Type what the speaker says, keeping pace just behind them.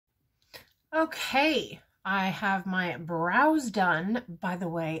Okay, I have my brows done. By the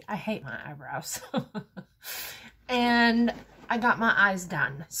way, I hate my eyebrows. And I got my eyes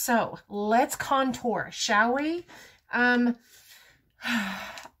done. So let's contour, shall we?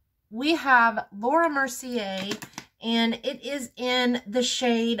 We have Laura Mercier, and it is in the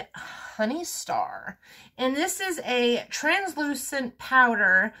shade Honey Star. And this is a translucent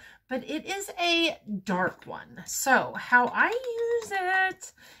powder, but it is a dark one. So how I use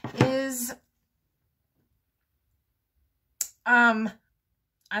it is, I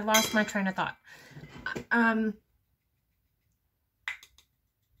lost my train of thought.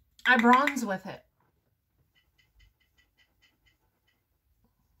 I bronze with it.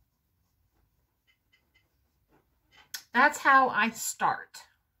 That's how I start.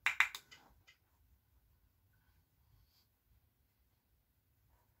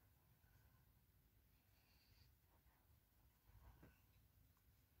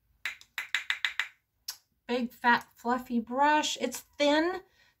 Big, fat, fluffy brush. It's thin.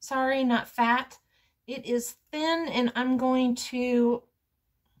 Sorry, not fat. It is thin, and I'm going to...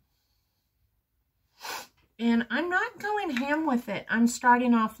 And I'm not going ham with it. I'm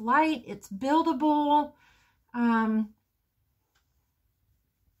starting off light. It's buildable.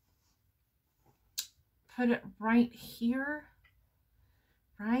 Put it right here,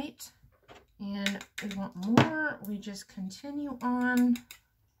 right? And we want more. We just continue on.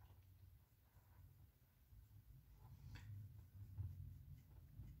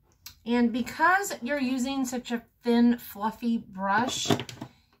 And because you're using such a thin, fluffy brush,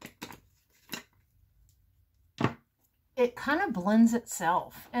 it kind of blends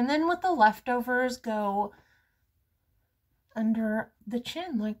itself. And then with the leftovers, go under the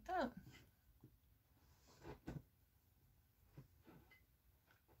chin like that.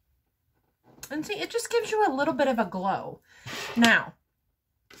 And see, it just gives you a little bit of a glow. Now,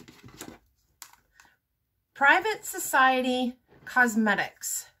 Private Society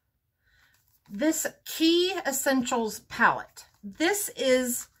Cosmetics. This Key Essentials palette. This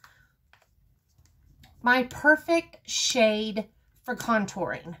is my perfect shade for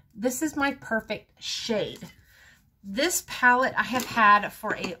contouring. This is my perfect shade. This palette I have had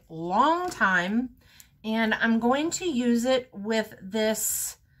for a long time, and I'm going to use it with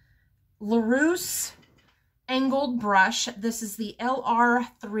this LaRousse angled brush. This is the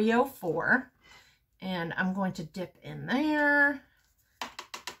LR304, and I'm going to dip in there.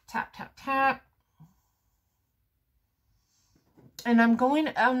 Tap, tap, tap. And I'm going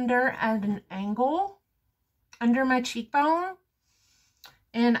under at an angle, under my cheekbone.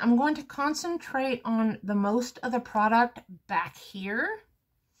 And I'm going to concentrate on the most of the product back here.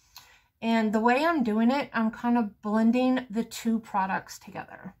 And the way I'm doing it, I'm kind of blending the two products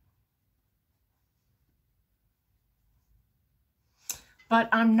together. But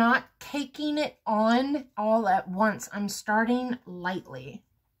I'm not caking it on all at once. I'm starting lightly.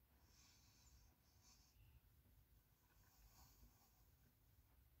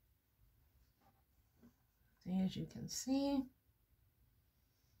 As you can see.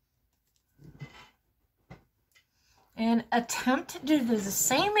 And attempt to do the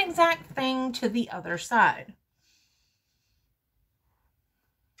same exact thing to the other side.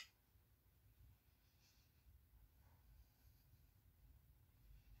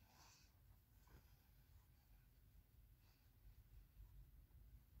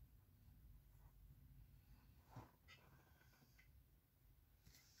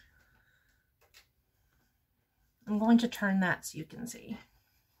 I'm going to turn that so you can see.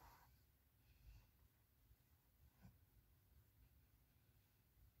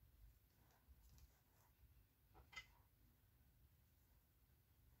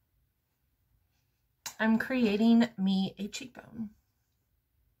 I'm creating me a cheekbone.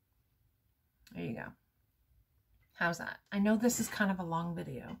 There you go. How's that? I know this is kind of a long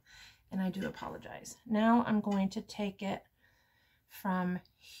video, and I do apologize. Now I'm going to take it from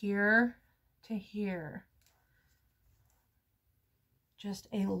here to here. Just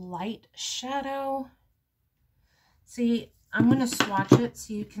a light shadow. See, I'm going to swatch it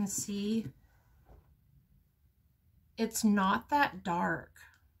so you can see. It's not that dark.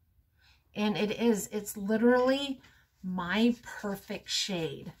 And it is. It's literally my perfect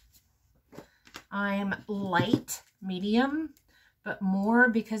shade. I'm light, medium, but more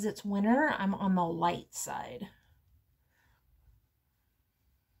because it's winter, I'm on the light side.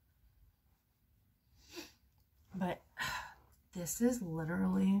 But this is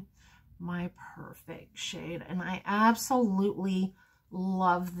literally my perfect shade, and I absolutely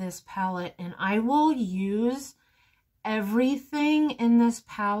love this palette, and I will use everything in this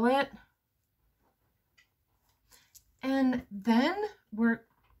palette. And then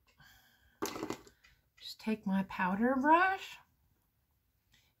take my powder brush,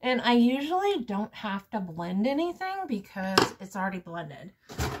 and I usually don't have to blend anything because it's already blended.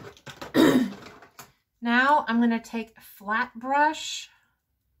 Now I'm going to take a flat brush,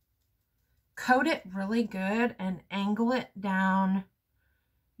 coat it really good, and angle it down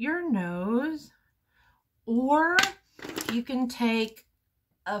your nose. Or you can take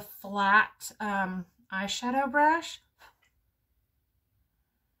a flat eyeshadow brush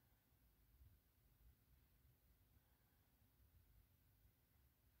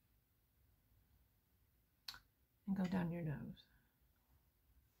and go down your nose.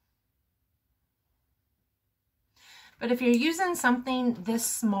 But if you're using something this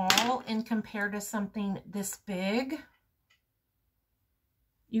small and compared to something this big,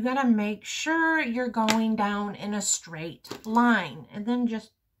 you got to make sure you're going down in a straight line, and then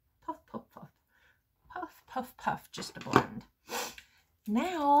just puff, puff, puff, puff, puff, puff, just to blend.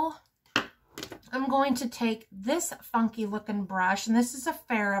 Now I'm going to take this funky looking brush, and this is a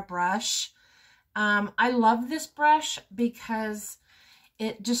Farrah brush. I love this brush because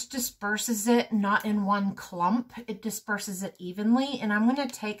it just disperses it, not in one clump. It disperses it evenly. And I'm going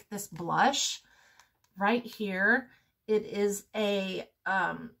to take this blush right here. It is a,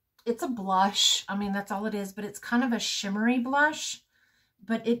 it's a blush. I mean, that's all it is, but it's kind of a shimmery blush.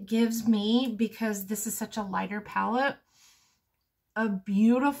 But it gives me, because this is such a lighter palette, a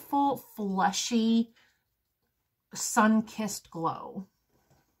beautiful, fleshy, sun-kissed glow.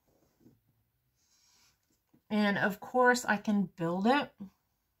 And of course I can build it,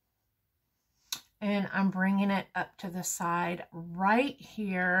 and I'm bringing it up to the side right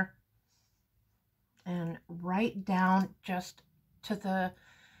here and right down just to the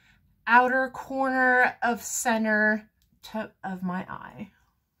outer corner of center tip of my eye,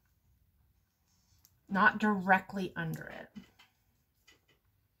 not directly under it.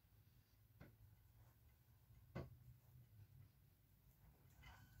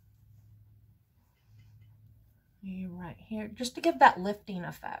 Right here, just to give that lifting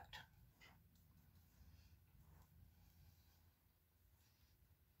effect.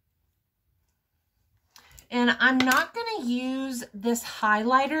 And I'm not going to use this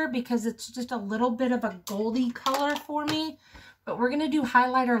highlighter because it's just a little bit of a goldy color for me, but we're going to do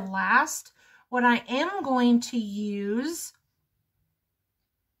highlighter last. What I am going to use,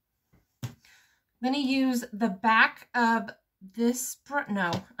 I'm going to use the back of this,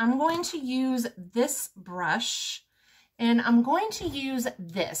 I'm going to use this brush, and I'm going to use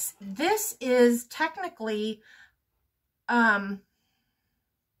this. This is technically,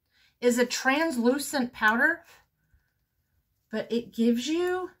 is a translucent powder, but it gives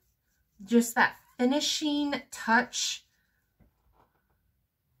you just that finishing touch.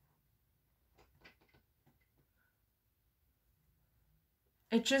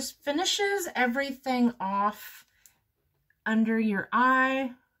 It just finishes everything off under your eye.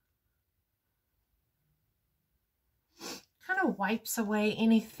 Kind of wipes away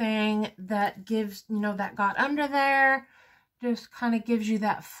anything that gives, you know, that got under there. Just kind of gives you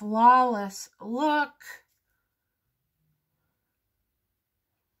that flawless look.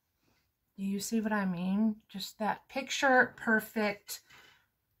 Do you see what I mean? Just that picture perfect.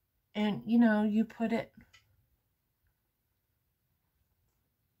 And, you know, you put it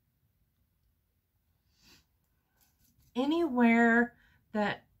anywhere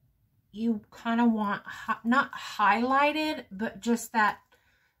that you kind of want, not highlighted, but just that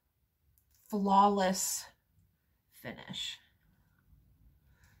flawless finish.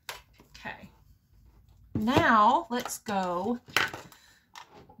 Okay, now let's go.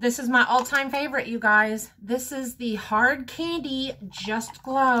 This is my all-time favorite, you guys. This is the Hard Candy Just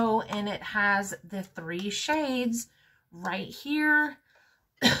Glow, and it has the 3 shades right here.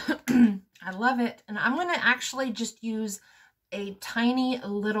 I love it. And I'm going to actually just use a tiny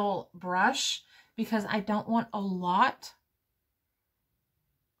little brush because I don't want a lot.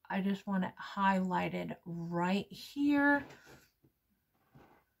 I just want it highlighted right here.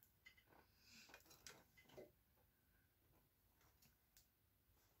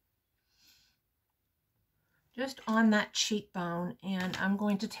 Just on that cheekbone. And I'm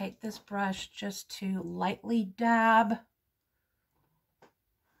going to take this brush just to lightly dab.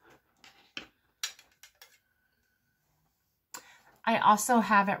 I also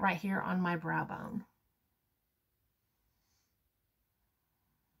have it right here on my brow bone.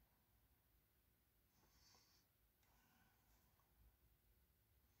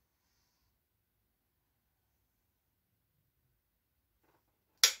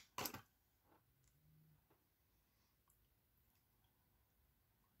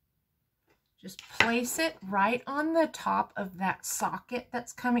 Just place it right on the top of that socket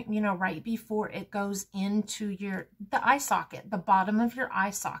that's coming, you know, right before it goes into the eye socket, the bottom of your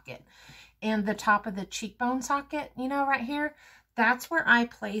eye socket, and the top of the cheekbone socket, you know, right here. That's where I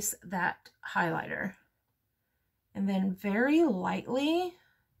place that highlighter. And then very lightly,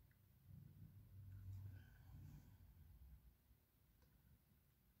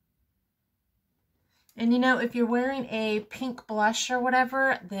 and you know, if you're wearing a pink blush or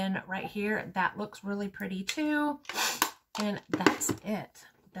whatever, then right here, that looks really pretty too. And that's it.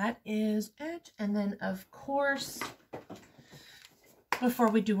 That is it. And then of course, before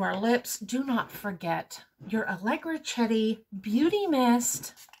we do our lips, do not forget your Allegra Chetty Beauty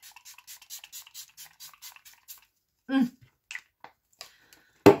Mist.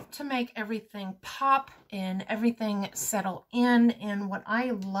 To make everything pop and everything settle in. And what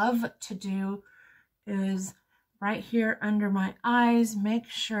I love to do is right here under my eyes, make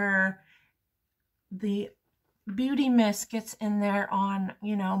sure the beauty mist gets in there on,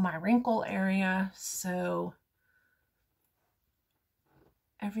 you know, my wrinkle area, so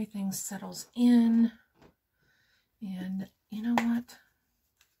everything settles in. And you know what?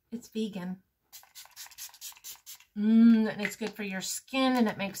 It's vegan. And it's good for your skin, and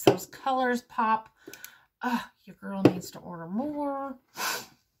it makes those colors pop. Your girl needs to order more.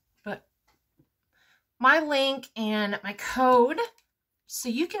 But my link and my code, so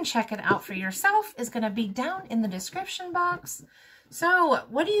you can check it out for yourself, is going to be down in the description box. So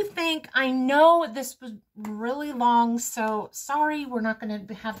what do you think? I know this was really long, so sorry we're not going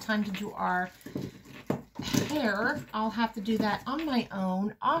to have time to do our hair. I'll have to do that on my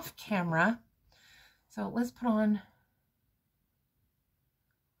own, off camera. So let's put on...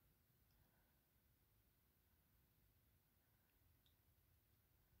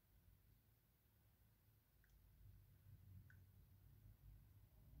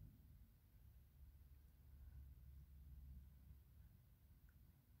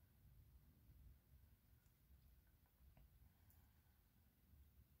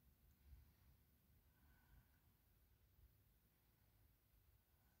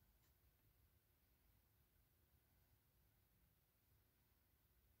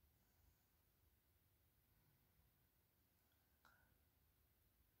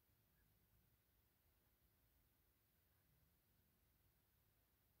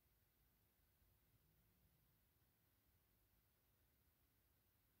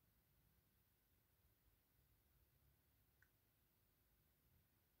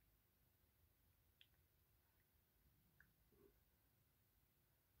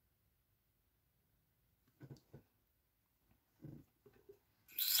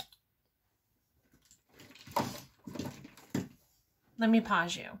 Let me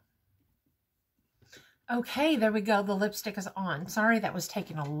pause you. Okay, there we go. The lipstick is on. Sorry, that was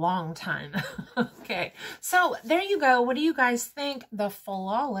taking a long time. Okay, so there you go. What do you guys think? The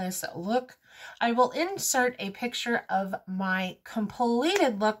flawless look. I will insert a picture of my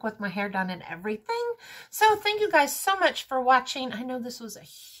completed look with my hair done and everything. So thank you guys so much for watching. I know this was a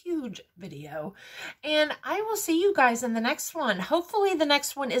huge video, and I will see you guys in the next one. Hopefully the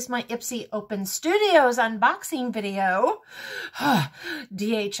next one is my Ipsy Open Studios unboxing video.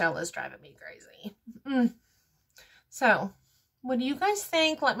 DHL is driving me crazy. So what do you guys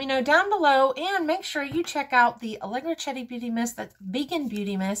think? Let me know down below, and make sure you check out the Allegra Chetty Beauty Mist. That's vegan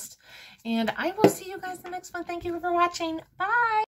beauty mist. And I will see you guys in the next one. Thank you for watching. Bye.